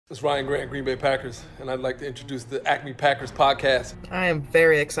It's Ryan Grant, Green Bay Packers, and I'd like to introduce the Acme Packers podcast I am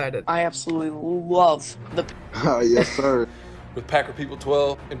very excited. I absolutely love the Yes, sir. with Packer People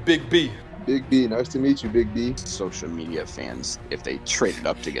 12 and Big B. Big B, nice to meet you, Big B. Social media fans if they traded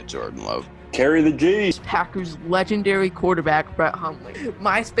up to get Jordan Love. Carry the G. Packers legendary quarterback Brett Hundley.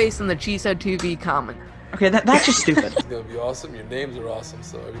 MySpace and the Cheesehead TV comment. Okay, that's just stupid. It's gonna be awesome. Your names are awesome,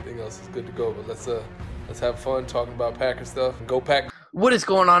 so everything else is good to go. But let's have fun talking about Packer stuff. And go Pack. What is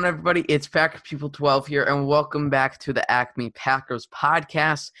going on, everybody? It's Packer People 12 here, and welcome back to the Acme Packers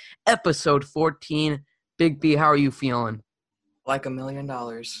podcast, episode 14. Big B, how are you feeling? Like $1 million.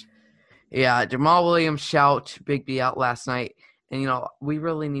 Yeah, Jamal Williams shout Big B out last night, and we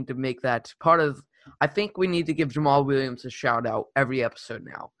really need to make that part of. I think we need to give Jamal Williams a shout out every episode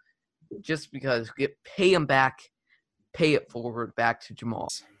now, just because pay him back, pay it forward back to Jamal.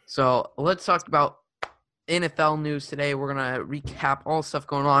 So let's talk about NFL news today. We're going to recap all the stuff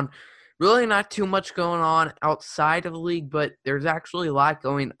going on. Really not too much going on outside of the league, but there's actually a lot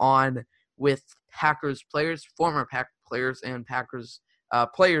going on with Packers players, former Packer players, and Packers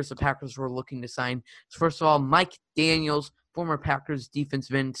players the Packers were looking to sign. So first of all, Mike Daniels, former Packers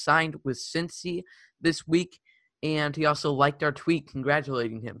defensive end, signed with Cincy this week, and he also liked our tweet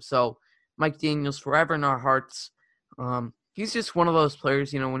congratulating him. So Mike Daniels forever in our hearts. He's just one of those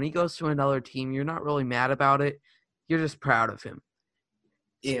players, when he goes to another team, you're not really mad about it. You're just proud of him.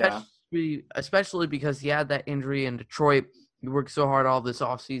 Yeah. Especially because he had that injury in Detroit. He worked so hard all this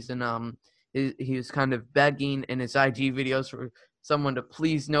offseason. He was kind of begging in his IG videos for someone to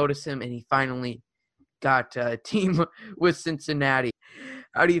please notice him, and he finally got a team with Cincinnati.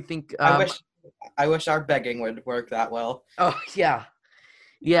 How do you think? I wish our begging would work that well. Oh, yeah.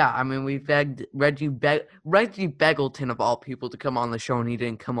 Yeah, I mean, we begged Reggie Beggleton, of all people, to come on the show, and he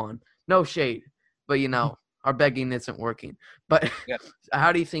didn't come on. No shade, but, our begging isn't working. But Yeah.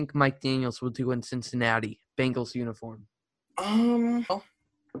 How do you think Mike Daniels will do in Cincinnati, Bengals uniform? Well,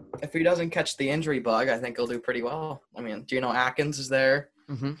 if he doesn't catch the injury bug, I think he'll do pretty well. I mean, Geno Atkins is there.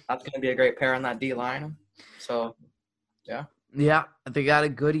 Mm-hmm. That's going to be a great pair on that D-line. So, yeah. Yeah, they got a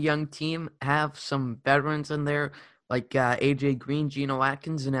good young team, have some veterans in there, like A.J. Green, Geno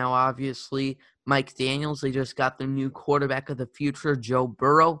Atkins, and now obviously Mike Daniels. They just got the new quarterback of the future, Joe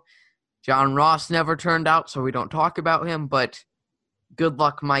Burrow. John Ross never turned out, so we don't talk about him, but good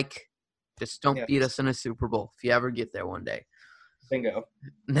luck, Mike. Just don't beat us in a Super Bowl if you ever get there one day. Bingo.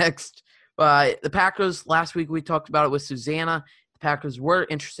 Next, the Packers, last week we talked about it with Susanna. The Packers were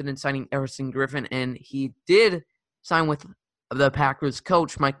interested in signing Everson Griffin, and he did sign with the Packers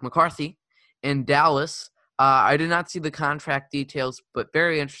coach, Mike McCarthy, in Dallas. I did not see the contract details, but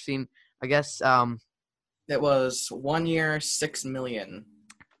very interesting. I guess It was 1 year, $6 million.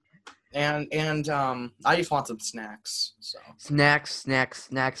 And I just want some snacks. So snacks.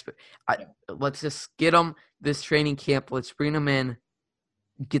 But let's just get them this training camp. Let's bring them in,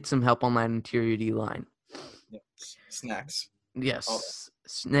 get some help on that interior D line. Snacks. Yes, All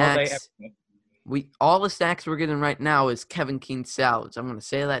snacks. day, every day. All the snacks we're getting right now is Kevin King salads. I'm going to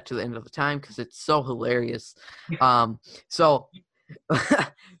say that to the end of the time because it's so hilarious. So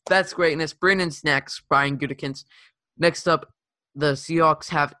that's greatness. Brandon Snacks, Brian Gutekunst. Next up, the Seahawks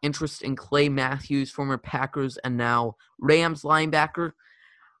have interest in Clay Matthews, former Packers and now Rams linebacker.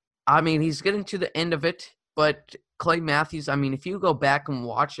 I mean, he's getting to the end of it, but Clay Matthews, I mean, if you go back and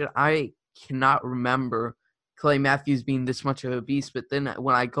watch it, I cannot remember Clay Matthews being this much of a beast, but then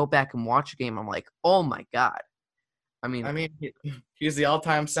when I go back and watch a game, I'm like, oh my God. I mean, he's the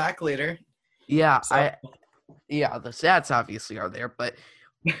all-time sack leader. Yeah, So- the stats obviously are there, but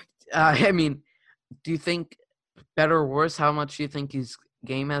I mean, do you think better or worse? How much do you think his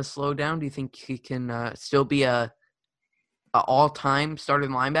game has slowed down? Do you think he can still be a all-time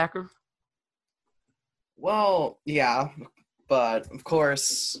starting linebacker? Well, yeah, but of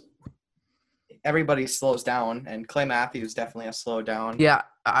course, everybody slows down, and Clay Matthews definitely has slowed down. Yeah,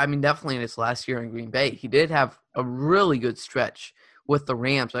 I mean, definitely in his last year in Green Bay, he did have a really good stretch with the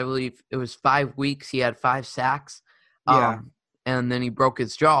Rams. I believe it was 5 weeks. He had 5 sacks. Yeah. And then he broke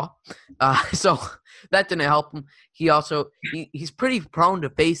his jaw. So that didn't help him. He also he's pretty prone to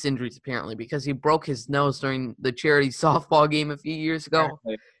face injuries, apparently, because he broke his nose during the charity softball game a few years ago.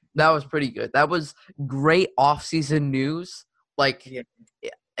 Apparently. That was pretty good. That was great off-season news. Like, Yeah.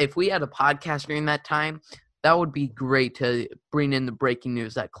 if we had a podcast during that time, that would be great to bring in the breaking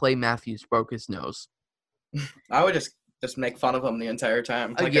news that Clay Matthews broke his nose. I would just make fun of him the entire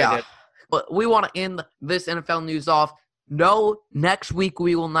time. Like I Yeah. did. But we want to end this NFL news off. No, next week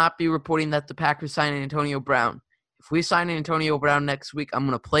we will not be reporting that the Packers sign Antonio Brown. If we sign Antonio Brown next week, I'm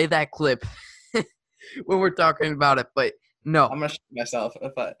going to play that clip when we're talking about it. But No. I'm gonna shoot myself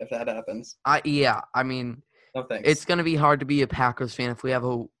if that happens. Yeah. I mean, No thanks. it's going to be hard to be a Packers fan if we have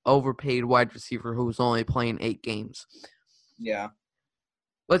a overpaid wide receiver who's only playing 8 games. Yeah.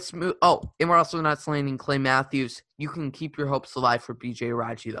 Let's move. Oh, and we're also not slating Clay Matthews. You can keep your hopes alive for BJ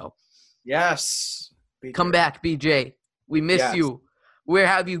Raji, though. Yes. Come back, BJ. We miss Yes. you. Where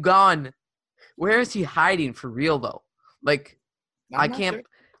have you gone? Where is he hiding for real, though? Like, I I'm not can't. sure.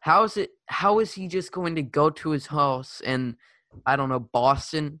 How is he just going to go to his house in, I don't know,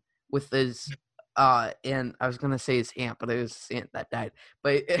 Boston with his and I was gonna say his aunt, but it was his aunt that died.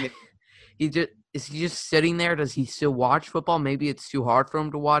 But is he just sitting there? Does he still watch football? Maybe it's too hard for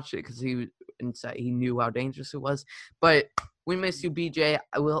him to watch it because he knew how dangerous it was. But we miss you, BJ.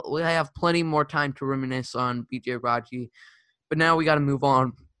 We'll have plenty more time to reminisce on BJ Raji. But now we got to move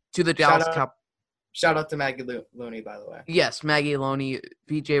on to the Dallas Cowboys. Shout out to Maggie Looney, by the way. Yes, Maggie Loney,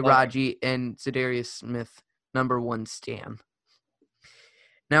 BJ Love Raji, and Za'Darius Smith, #1 stan.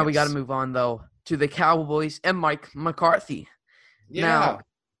 Now we got to Yes. move on, though, to the Cowboys and Mike McCarthy. Yeah.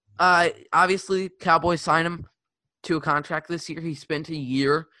 Obviously, Cowboys signed him to a contract this year. He spent a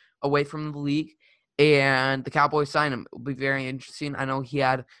year away from the league, and the Cowboys signed him. It'll be very interesting. I know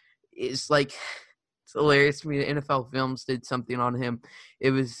it's hilarious to me. The NFL Films did something on him.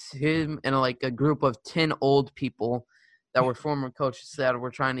 It was him and like a group of 10 old people that were former coaches that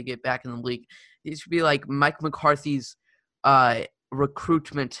were trying to get back in the league. It should be like Mike McCarthy's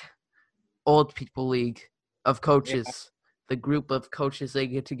recruitment old people league of coaches. Yeah. The group of coaches, they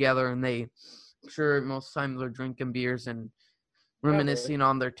get together and most of the time they're drinking beers and reminiscing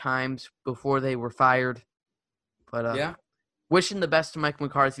on their times before they were fired. But Yeah. wishing the best to Mike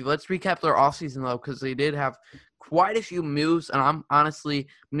McCarthy. Let's recap their offseason, though, because they did have quite a few moves, and I'm honestly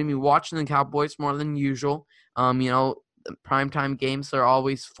going to be watching the Cowboys more than usual. The primetime games are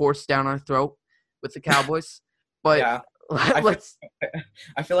always forced down our throat with the Cowboys. But Yeah. let's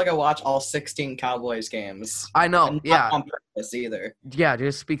I feel like I watch all 16 Cowboys games. I know, And yeah. not on purpose either. Yeah,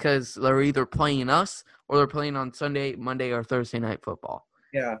 just because they're either playing us or they're playing on Sunday, Monday, or Thursday night football.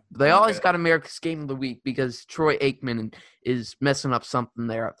 Yeah. They always Okay. got America's Game of the Week because Troy Aikman is messing up something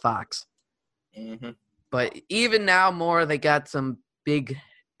there at Fox. Mm-hmm. But even now, they got some big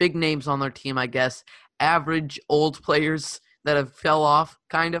names on their team, I guess. Average old players that have fell off,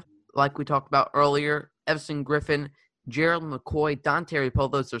 kind of, like we talked about earlier. Everson Griffin, Gerald McCoy, Dontari Poe.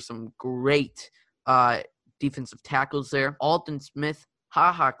 Those are some great defensive tackles there. Alden Smith,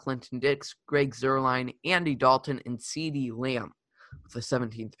 Clinton Dix, Greg Zuerlein, Andy Dalton, and CeeDee Lamb with the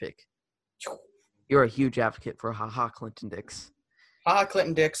 17th pick. You're a huge advocate for Clinton Dix.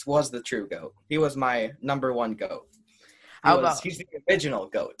 Clinton Dix was the true GOAT. He was my #1 GOAT. He's the original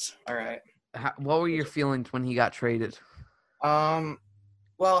GOAT. All right. What were your feelings when he got traded?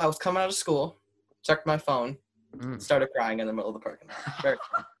 Well, I was coming out of school, checked my phone, started crying in the middle of the parking lot. Very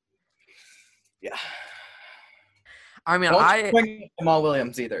fun. Yeah. I mean, Don't bring Jamal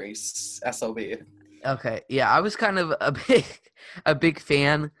Williams either. He's SOB. Okay, yeah, I was kind of a big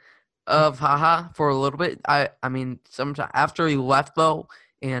fan of for a little bit. I mean, sometime after he left though,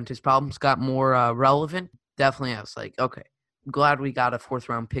 and his problems got more relevant. Definitely, I was like, okay, I'm glad we got a 4th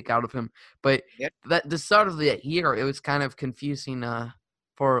round pick out of him. But the start of the year, it was kind of confusing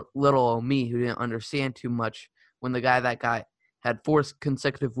for little old me who didn't understand too much when the guy that had 4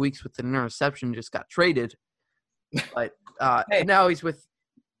 consecutive weeks with an interception just got traded. But Hey, now he's with.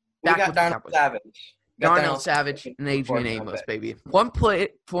 We got Darnell Savage. Darnell Savage and Adrian Amos, baby. One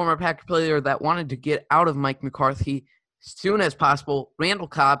former Packer player that wanted to get out of Mike McCarthy as soon as possible, Randall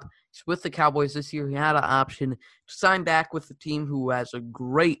Cobb. He's with the Cowboys this year. He had an option to sign back with the team who has a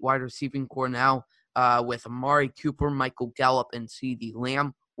great wide receiving core now with Amari Cooper, Michael Gallup, and CeeDee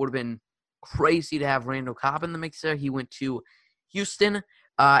Lamb. Would have been crazy to have Randall Cobb in the mix there. He went to Houston.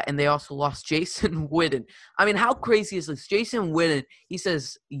 And they also lost Jason Witten. I mean, how crazy is this? Jason Witten, he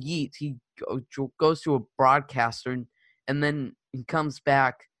says yeet. He goes to a broadcaster and then he comes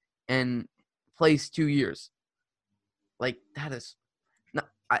back and plays 2 years. Like, that is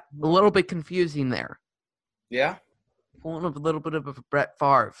a little bit confusing there. Yeah. Pulling up a little bit of a Brett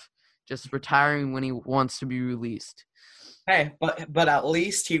Favre, just retiring when he wants to be released. Hey, but at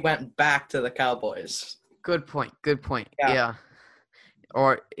least he went back to the Cowboys. Good point. Yeah.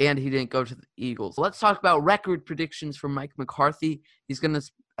 And he didn't go to the Eagles. Let's talk about record predictions for Mike McCarthy. He's going to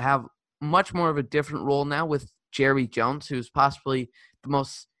have much more of a different role now with Jerry Jones, who's possibly the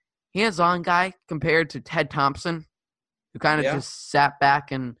most hands-on guy compared to Ted Thompson, who kind of just sat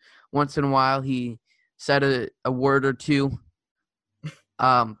back and once in a while he said a word or two.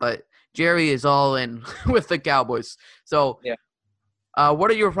 But Jerry is all in with the Cowboys. So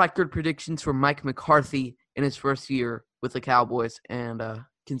what are your record predictions for Mike McCarthy in his first year with the Cowboys, and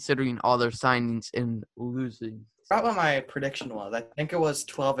considering all their signings and losing. I forgot what my prediction was. I think it was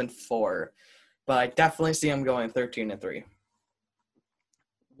 12-4, but I definitely see them going 13-3.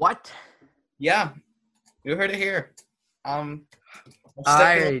 What? Yeah, you heard it here. I'm sticking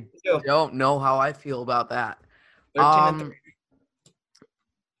I with you. don't know how I feel about that. 13-3.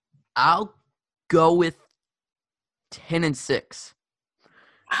 I'll go with 10-6.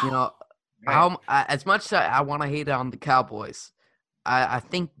 You know, Right. as much as I want to hate on the Cowboys, I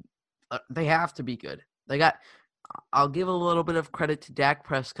think they have to be good. I'll give a little bit of credit to Dak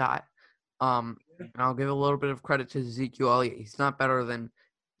Prescott. And I'll give a little bit of credit to Ezekiel Elliott. He's not better than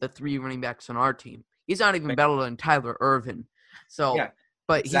the 3 running backs on our team. He's not even better than Tyler Irvin. So, Yeah,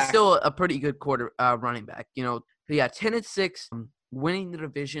 but he's exactly. still a pretty good running back. You know, but yeah, 10-6, winning the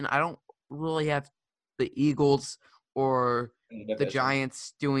division. I don't really have the Eagles or the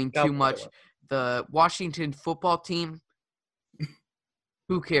Giants doing too much. The Washington football team,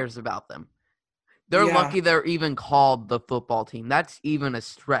 who cares about them? They're Yeah. lucky they're even called the football team. That's even a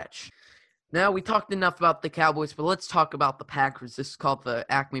stretch. Now, we talked enough about the Cowboys, but let's talk about the Packers. This is called the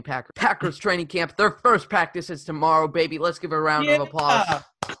Acme Packers training camp. Their first practice is tomorrow, baby. Let's give a round of applause.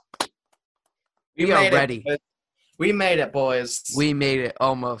 We are ready. We made it, boys. We made it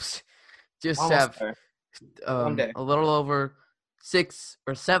almost. Just Almost have there. One day. a little over 6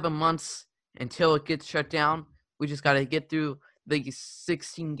 or 7 months until it gets shut down. We just got to get through the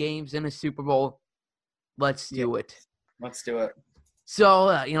 16 games in a Super Bowl. Let's do it. Let's do it.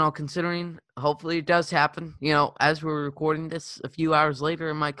 So, considering hopefully it does happen, as we're recording this a few hours later,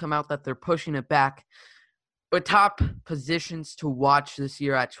 it might come out that they're pushing it back. But top positions to watch this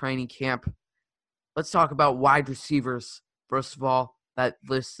year at training camp. Let's talk about wide receivers. First of all, that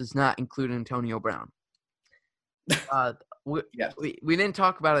list does not include Antonio Brown. We didn't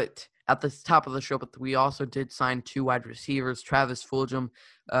talk about it at the top of the show, but we also did sign 2 wide receivers, Travis Fulgham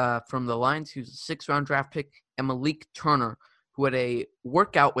from the Lions, who's a 6th-round draft pick, and Malik Turner, who had a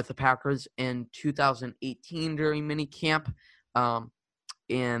workout with the Packers in 2018 during minicamp,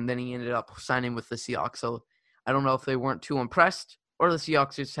 and then he ended up signing with the Seahawks. So I don't know if they weren't too impressed or the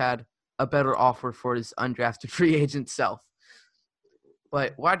Seahawks just had a better offer for his undrafted free agent self.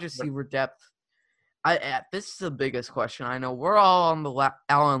 But wide receiver depth, this is the biggest question. I know we're all on the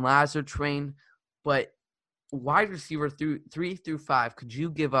Alan Lazard train, but wide receiver 3 through 5, could you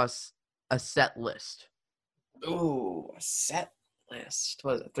give us a set list? Ooh, a set list.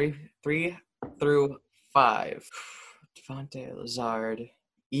 What is it? 3 through 5. Devontae Lazard,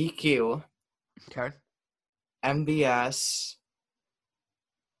 EQ, Okay. MBS,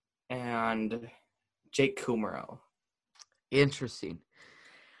 and Jake Kumaro. Interesting.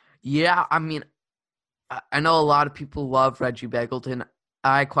 Yeah, I mean, I know a lot of people love Reggie Begelton.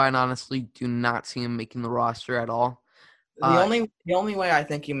 I quite honestly do not see him making the roster at all. The only way I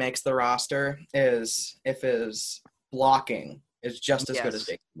think he makes the roster is if his blocking is just as good as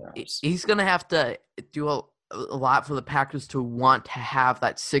Jake Kumaro's. He's going to have to do a lot for the Packers to want to have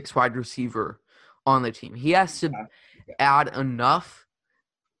that 6 wide receiver on the team. He has to add enough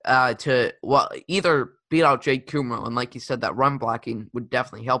to either beat out Jake Kumaro, and like you said, that run blocking would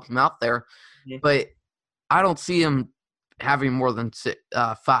definitely help him out there. Yeah. But I don't see him having more than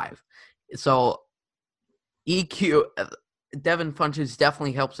 5. So EQ, Devin Funches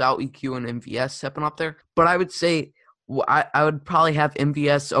definitely helps out EQ and MVS stepping up there. But I would say I would probably have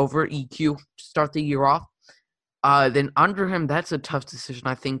MVS over EQ start the year off. Then under him, that's a tough decision.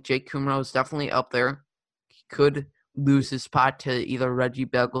 I think Jake Kumaro is definitely up there. He could lose his spot to either Reggie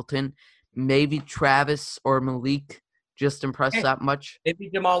Begelton, maybe Travis or Malik. Just impressed that much. Maybe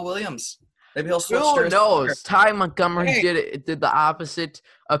Jamal Williams. Maybe he'll switch. Who knows? Ty Montgomery did the opposite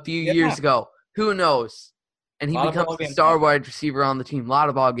a few years ago. Who knows? And he becomes the star wide receiver on the team. A lot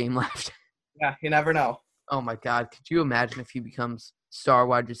of ball game left. Yeah, you never know. Oh my God! Could you imagine if he becomes star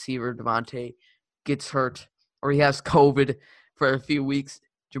wide receiver? Devontae gets hurt, or he has COVID for a few weeks.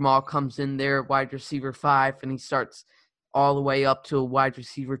 Jamal comes in there, wide receiver 5, and he starts all the way up to wide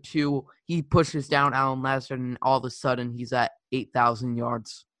receiver 2. He pushes down Alan Lazard, and all of a sudden he's at 8,000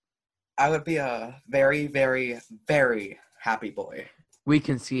 yards. I would be a very, very, very happy boy. We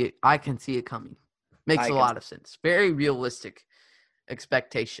can see it. I can see it coming. Makes a lot of sense. Very realistic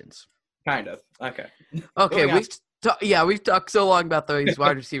expectations. Kind of. Okay. Okay, we've talked so long about these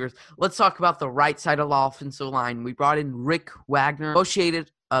wide receivers. Let's talk about the right side of the offensive line. We brought in Rick Wagner,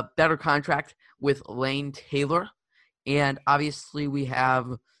 negotiated a better contract with Lane Taylor, and obviously we have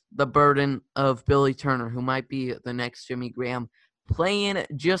the burden of Billy Turner, who might be the next Jimmy Graham, playing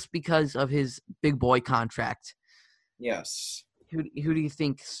just because of his big boy contract. Yes. Who do you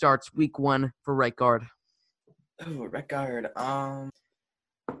think starts week 1 for right guard? Oh, right guard.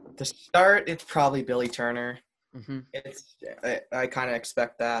 To start, it's probably Billy Turner. Mm-hmm. I kind of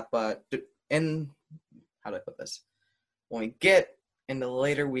expect that, but how do I put this? When we get in the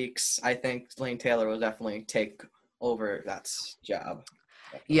later weeks, I think Lane Taylor will definitely take over that job.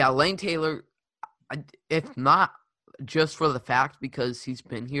 Yeah, Lane Taylor, if not just for the fact because he's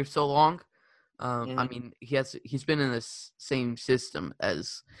been here so long. I mean, he's been in this same system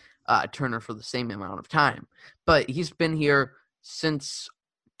as Turner for the same amount of time, but he's been here since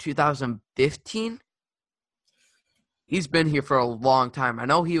 2015. He's been here for a long time. I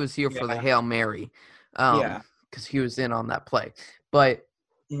know he was here for the Hail Mary, because he was in on that play. But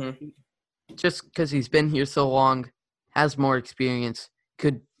just because he's been here so long, has more experience,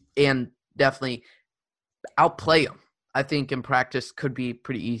 and definitely outplay him. I think in practice could be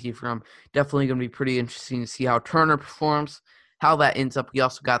pretty easy for him. Definitely going to be pretty interesting to see how Turner performs, how that ends up. We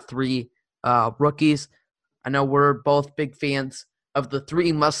also got 3 rookies. I know we're both big fans of the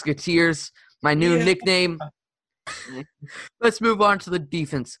 3 Musketeers, my new nickname. Let's move on to the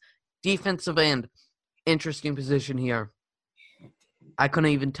defense. Defensive end. Interesting position here. I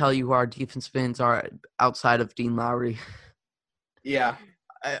couldn't even tell you who our defensive ends are outside of Dean Lowry. Yeah.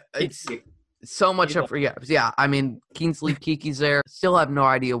 It's so much up for yeah. I mean, Kingsley Kiki's there. Still have no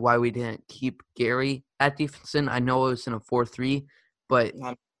idea why we didn't keep Gary at defense end. I know it was in a 4-3, but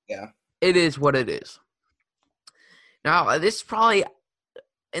it is what it is. Now, this is probably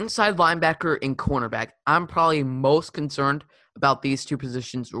inside linebacker and cornerback. I'm probably most concerned about these 2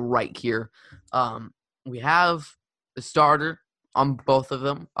 positions right here. We have the starter on both of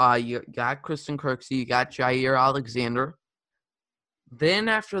them. You got Kristen Kirksey, you got Jair Alexander. Then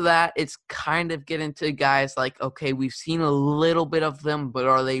after that, it's kind of getting to guys like, okay, we've seen a little bit of them, but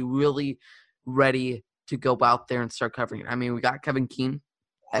are they really ready to go out there and start covering it? I mean, we got Kevin Keene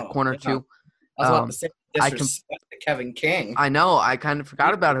at corner 2. I was about to say disrespect to Kevin King. I know. I kind of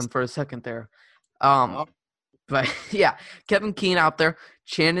forgot about him for a second there. But, yeah, Kevin Keene out there,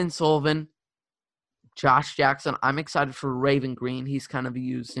 Chandon Sullivan, Josh Jackson. I'm excited for Raven Green. He's kind of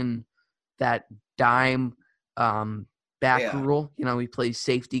using that dime back rule. You know, he plays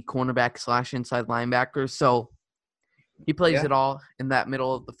safety, cornerback / inside linebacker. So he plays it all in that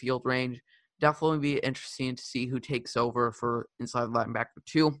middle of the field range. Definitely be interesting to see who takes over for inside linebacker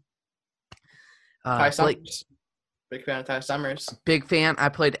 2. Ty Summers. Big fan of Ty Summers. Big fan. I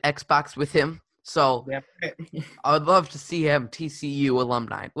played Xbox with him. So I would love to see him, TCU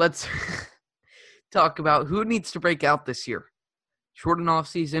alumni. Let's talk about who needs to break out this year. Shorten off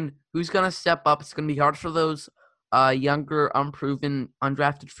season. Who's going to step up? It's going to be hard for those younger, unproven,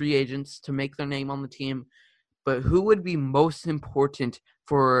 undrafted free agents to make their name on the team. But who would be most important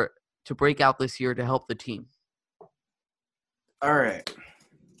to break out this year to help the team? All right.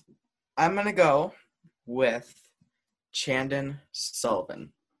 I'm going to go with Chandon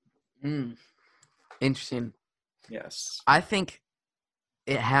Sullivan. Interesting. Yes. I think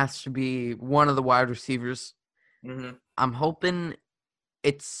it has to be one of the wide receivers. I'm hoping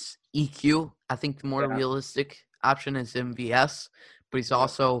it's EQ. I think the more realistic option is MVS,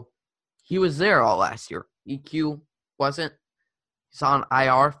 but he was there all last year. EQ wasn't. He's on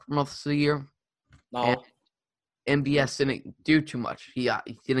IR for most of the year. No. And MVS didn't do too much. He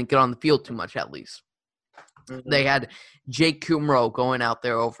didn't get on the field too much, at least. They had Jake Kumro going out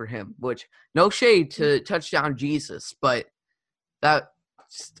there over him, which no shade to Touchdown Jesus, but that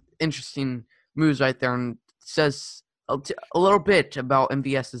interesting moves right there and says a little bit about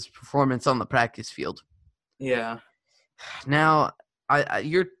MVS's performance on the practice field. Yeah. Now,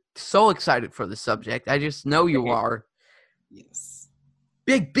 you're so excited for the subject. I just know you are. Yes.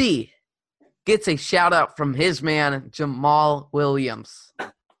 Big B gets a shout-out from his man, Jamal Williams.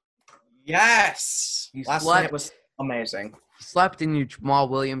 Yes. Last night was amazing. You slept in your Jamal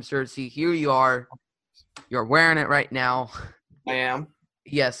Williams jersey. Here you are. You're wearing it right now. I am.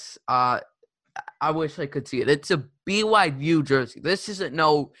 Yes. I wish I could see it. It's a BYU jersey. This isn't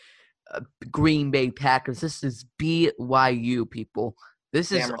no Green Bay Packers. This is BYU, people.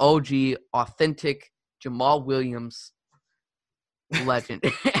 This is OG, authentic Jamal Williams legend.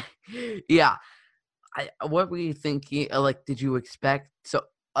 Yeah. What were you thinking? Like, did you expect? So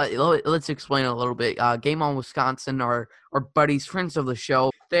let's explain a little bit. Game on Wisconsin, our buddies, friends of the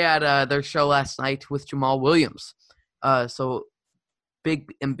show, they had their show last night with Jamal Williams. So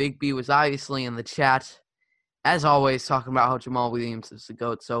Big B was obviously in the chat, as always, talking about how Jamal Williams is the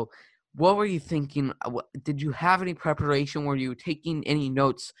GOAT. So what were you thinking? Did you have any preparation? Were you taking any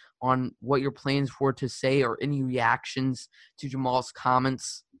notes on what your plans were to say or any reactions to Jamal's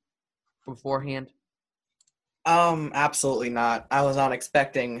comments beforehand? Absolutely not. I was not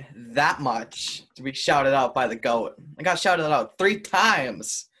expecting that much to be shouted out by the GOAT. I got shouted out 3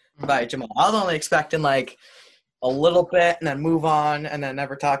 times by Jamal. I was only expecting like a little bit and then move on and then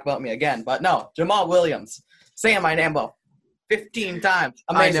never talk about me again. But no, Jamal Williams saying my name about 15 times.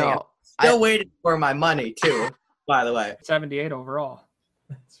 Amazing. I know. Still waiting for my money too, by the way. 78 overall.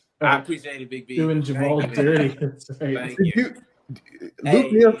 I appreciate it, Big B. Doing Jamal Thank you. dirty. That's right. Thank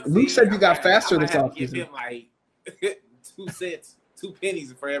you. Luke said you got faster this I'm gonna give offseason. him like 2 cents, 2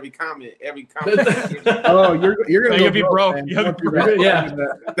 pennies for every comment. Oh, you're gonna You'll be broke. man. You'll Don't be do broke.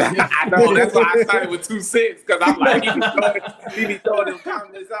 that. I know, that's why I started with 2 cents, because I'm like, he be throwing them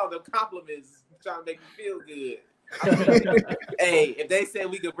comments out, them compliments, trying to make me feel good. Hey, if they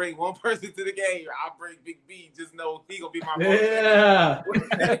said we could bring one person to the game, I'll bring Big B. Just know he gonna be my Yeah.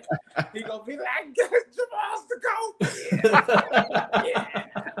 He gonna be like, I guess Jamal's the GOAT.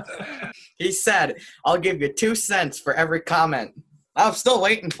 Yeah. He said, I'll give you 2 cents for every comment. I'm still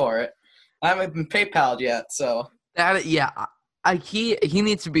waiting for it. I haven't been PayPal'd yet, so. He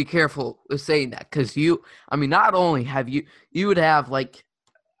needs to be careful with saying that because not only have you would have like,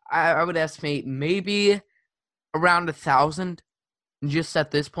 I would estimate maybe around 1,000 just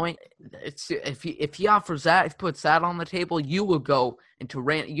at this point. If he offers that, if he puts that on the table, you will go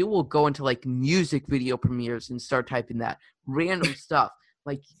into like music video premieres and start typing that random stuff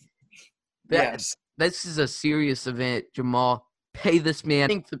like that. Yes. This is a serious event, Jamal. Pay this man. I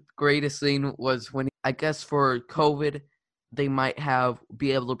think the greatest thing was when, I guess for COVID, they might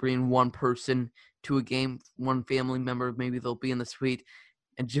be able to bring one person to a game, one family member. Maybe they'll be in the suite.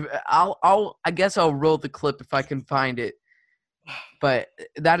 And I guess I'll roll the clip if I can find it. But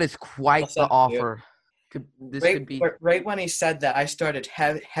that is quite the offer. Could be right when he said that, I started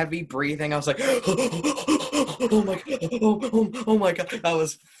heavy breathing. I was like, oh my god, oh my god. I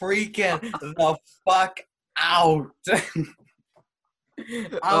was freaking the fuck out.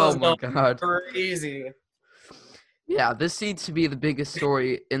 Oh my god. Crazy. Yeah, this needs to be the biggest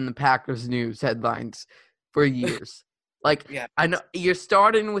story in the Packers news headlines for years. Like, Yeah. I know you're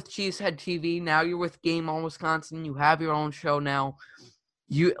starting with Cheesehead TV. Now you're with Game On Wisconsin. You have your own show now.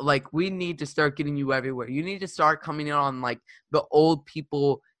 We need to start getting you everywhere. You need to start coming in on like the old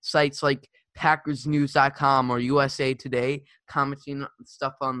people sites like PackersNews.com or USA Today, commenting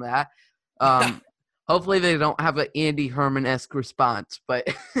stuff on that. Hopefully they don't have an Andy Herman-esque response, but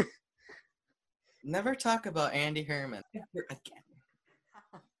Never talk about Andy Herman ever again.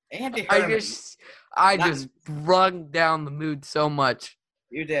 Andy Herman. I just brung down the mood so much.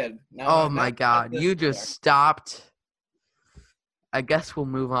 You did. Oh my god, you just stopped. I guess we'll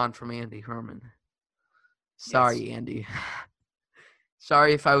move on from Andy Herman. Sorry, Yes. Andy.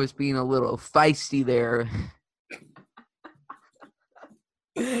 Sorry if I was being a little feisty there.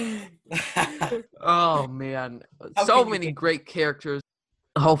 Oh man, How so can you many think- great characters.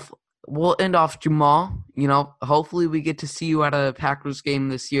 We'll end off Jamal. Hopefully we get to see you at a Packers game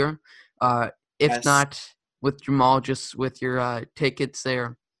this year. If Yes. not with Jamal, just with your tickets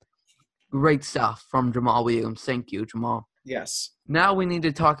there. Great stuff from Jamal Williams. Thank you, Jamal. Yes. Now we need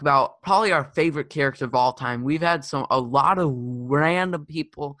to talk about probably our favorite character of all time. We've had a lot of random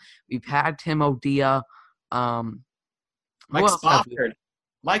people. We've had Tim O'Dia. Mike who else have we- Spofford.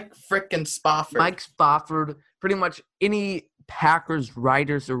 Mike frickin' Spofford. Mike Spofford. Pretty much any Packers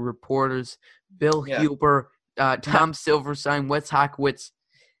writers or reporters. Bill Yeah. Huber, Tom Silverstein, Wes Hawkowitz.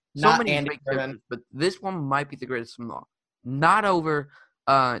 So Not many Andy great Herman. characters, but this one might be the greatest of them all. Not over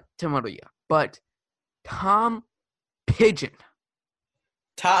Tim O'Dia, but Tom Pigeon.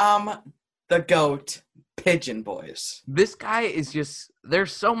 Tom the GOAT Pigeon Boys. This guy is just –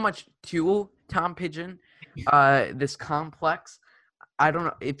 there's so much to Tom Pigeon, this complex. I don't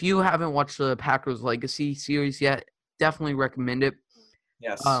know. If you haven't watched the Packers Legacy series yet, definitely recommend it.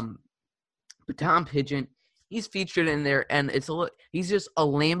 Yes. But Tom Pigeon, he's featured in there, and he's just a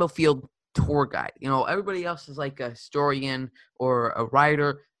Lambeau Field tour guide. Everybody else is like a historian or a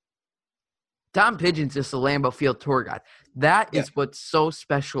writer. Tom Pigeon's just a Lambeau Field tour guide. That is what's so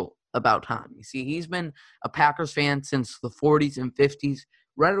special about Tom. You see, he's been a Packers fan since the 40s and 50s,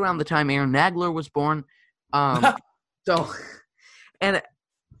 right around the time Aaron Nagler was born. And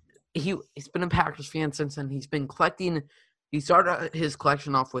he's been a Packers fan since then. He's been collecting – he started his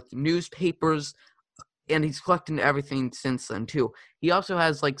collection off with newspapers, and he's collecting everything since then, too. He also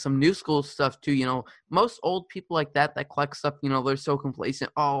has, like, some new school stuff, too. Most old people like that collect stuff, they're so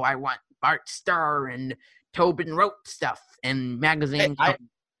complacent. Oh, I want Bart Starr and Tobin Rote stuff and magazines.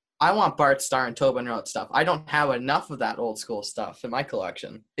 I want Bart Starr and Tobin Rote stuff. I don't have enough of that old school stuff in my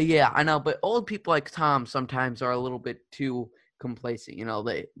collection. Yeah, I know, but old people like Tom sometimes are a little bit too complacent.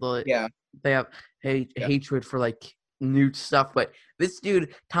 they have hatred for like new stuff. But this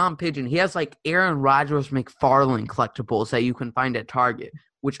dude, Tom Pigeon, he has like Aaron Rodgers McFarlane collectibles that you can find at Target,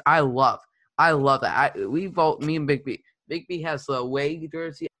 which I love. I love that. We vote, me and Big B. Big B has the away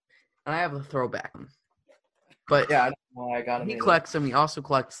jersey, and I have the throwback. But Yeah, I don't know why I got him. he either. collects them. He also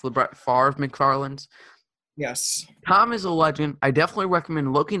collects the Brett Favre McFarlanes. Yes. Tom is a legend. I definitely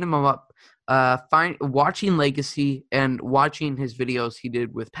recommend looking him up, watching Legacy, and watching his videos he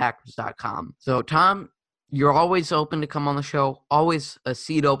did with Packers.com. So, Tom, you're always open to come on the show. Always a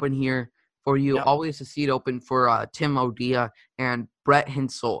seat open here for you. Yep. Always a seat open for Tim O'Dia and Brett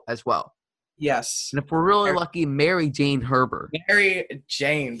Hinsel as well. Yes. And if we're really lucky, Mary Jane Herbert. Mary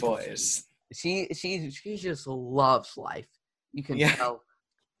Jane, boys. She just loves life. You can Yeah. tell.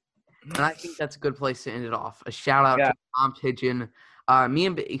 And I think that's a good place to end it off. A shout out Yeah. to Tom Pigeon.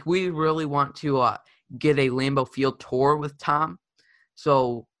 We really want to get a Lambeau Field tour with Tom.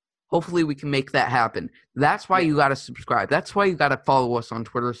 So hopefully we can make that happen. That's why you got to subscribe. That's why you got to follow us on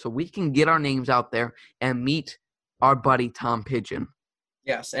Twitter so we can get our names out there and meet our buddy Tom Pigeon.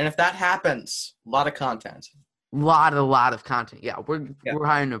 Yes, and if that happens, a lot of content. Lot of content. Yeah, we're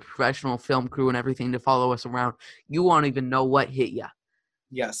hiring a professional film crew and everything to follow us around. You won't even know what hit you.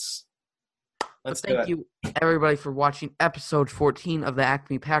 Yes. Let's But do thank it. you, everybody, for watching episode 14 of the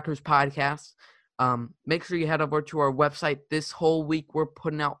Acme Packers podcast. Make sure you head over to our website. This whole week, we're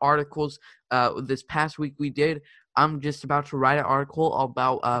putting out articles. This past week we did. I'm just about to write an article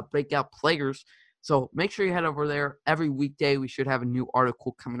about breakout players. So make sure you head over there. Every weekday, we should have a new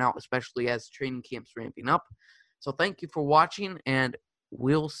article coming out, especially as training camp's ramping up. So thank you for watching, and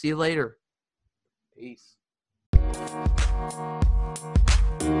we'll see you later. Peace.